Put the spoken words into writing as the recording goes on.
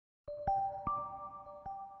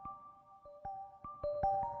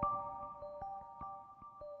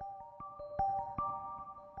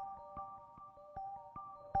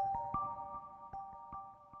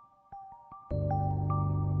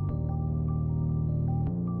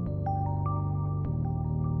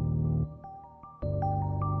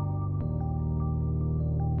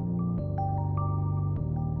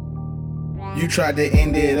You tried to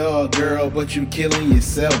end it all, girl, but you killing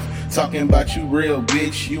yourself. Talking about you real,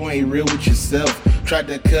 bitch, you ain't real with yourself. Tried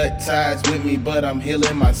to cut ties with me, but I'm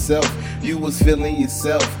healing myself. You was feeling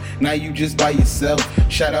yourself, now you just by yourself.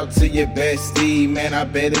 Shout out to your bestie, man, I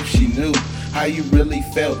bet if she knew how you really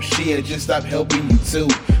felt, she had just stopped helping you too.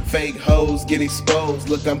 Fake hoes get exposed,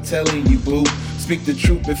 look, I'm telling you, boo. Speak the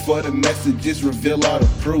truth before the messages reveal all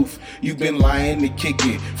the proof. You been lying to kick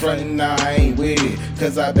it, frontin' now I ain't with it.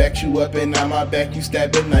 Cause I backed you up and now my back you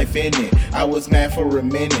stabbed a knife in it. I was mad for a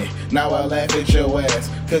minute, now I laugh at your ass.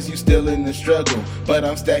 Cause you still in the struggle, but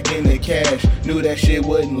I'm stacking the cash. Knew that shit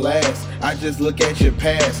wouldn't last, I just look at your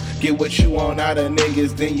past. Get what you want out of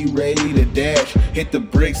niggas, then you ready to dash. Hit the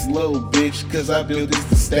bricks low, bitch, cause I built this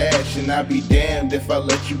the stash. And I be damned if I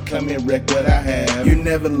let you come and wreck what I have. You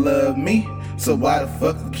never loved me, so why the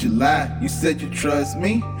fuck would you lie? You said you trust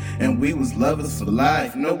me, and we was lovers for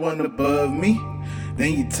life. No one above me,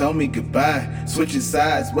 then you told me goodbye. Switching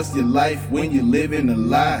sides, what's your life when you living a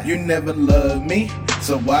lie? You never loved me,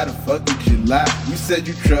 so why the fuck would you lie? You said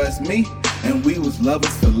you trust me, and we was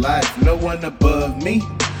lovers for life. No one above me,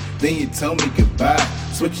 then you told me goodbye.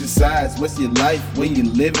 Switching sides, what's your life when you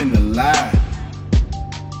living a lie?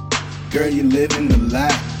 Girl, you living a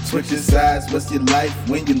lie. Switching sides, what's your life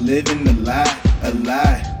when you living a lie? A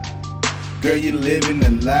lie. Girl, you living a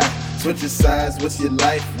lie. Switching sides, what's your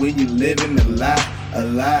life when you living a lie? A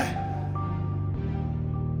lie.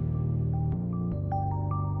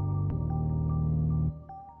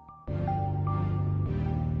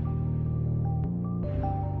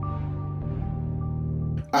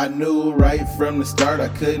 I knew right from the start I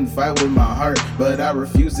couldn't fight with my heart, but I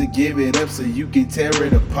refuse to give it up so you can tear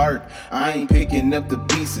it apart. I ain't picking up the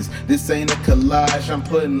pieces, this ain't a collage. I'm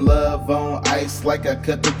putting love on ice like I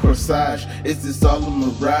cut the corsage. Is this all a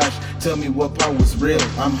mirage? Tell me what part was real.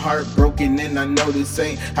 I'm heartbroken and I know this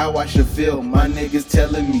ain't how I should feel. My niggas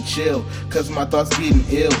telling me chill, cause my thoughts getting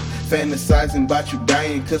ill. Fantasizing about you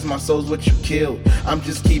dying cause my soul's what you killed. I'm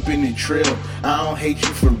just keeping it trill, I don't hate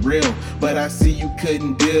you for real, but I see you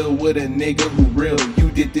couldn't deal with a nigga who real. You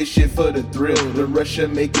did this shit for the thrill, the rush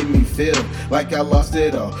of making me feel like I lost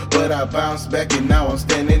it all, but I bounced back and now I'm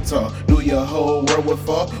standing tall. Knew your whole world would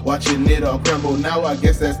fall, watching it all crumble. Now I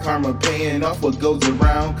guess that's karma paying off. What goes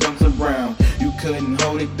around comes around. You couldn't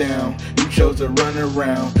hold it down, you chose to run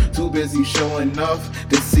around. Too busy showing off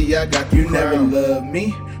to see I got the crown. You never loved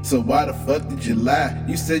me, so why the fuck did you lie?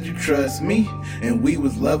 You said you trust me, and we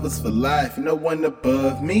was lovers for life. No one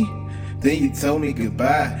above me, then you told me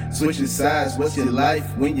goodbye. Switching sides, what's your life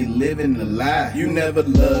when you living a lie? You never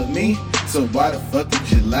loved me, so why the fuck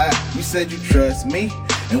did you lie? You said you trust me,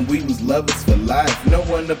 and we was lovers for life. No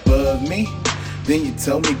one above me, then you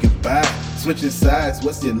told me goodbye. Switching sides,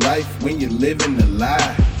 what's your life when you living a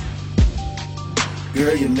lie?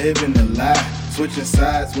 Girl, you living a lie. Switching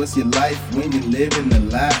sides, what's your life when you living a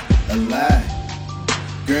lie? A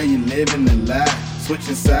lie. Girl, you living a lie.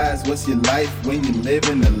 Switching sides, what's your life when you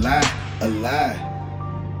living a lie? A lie.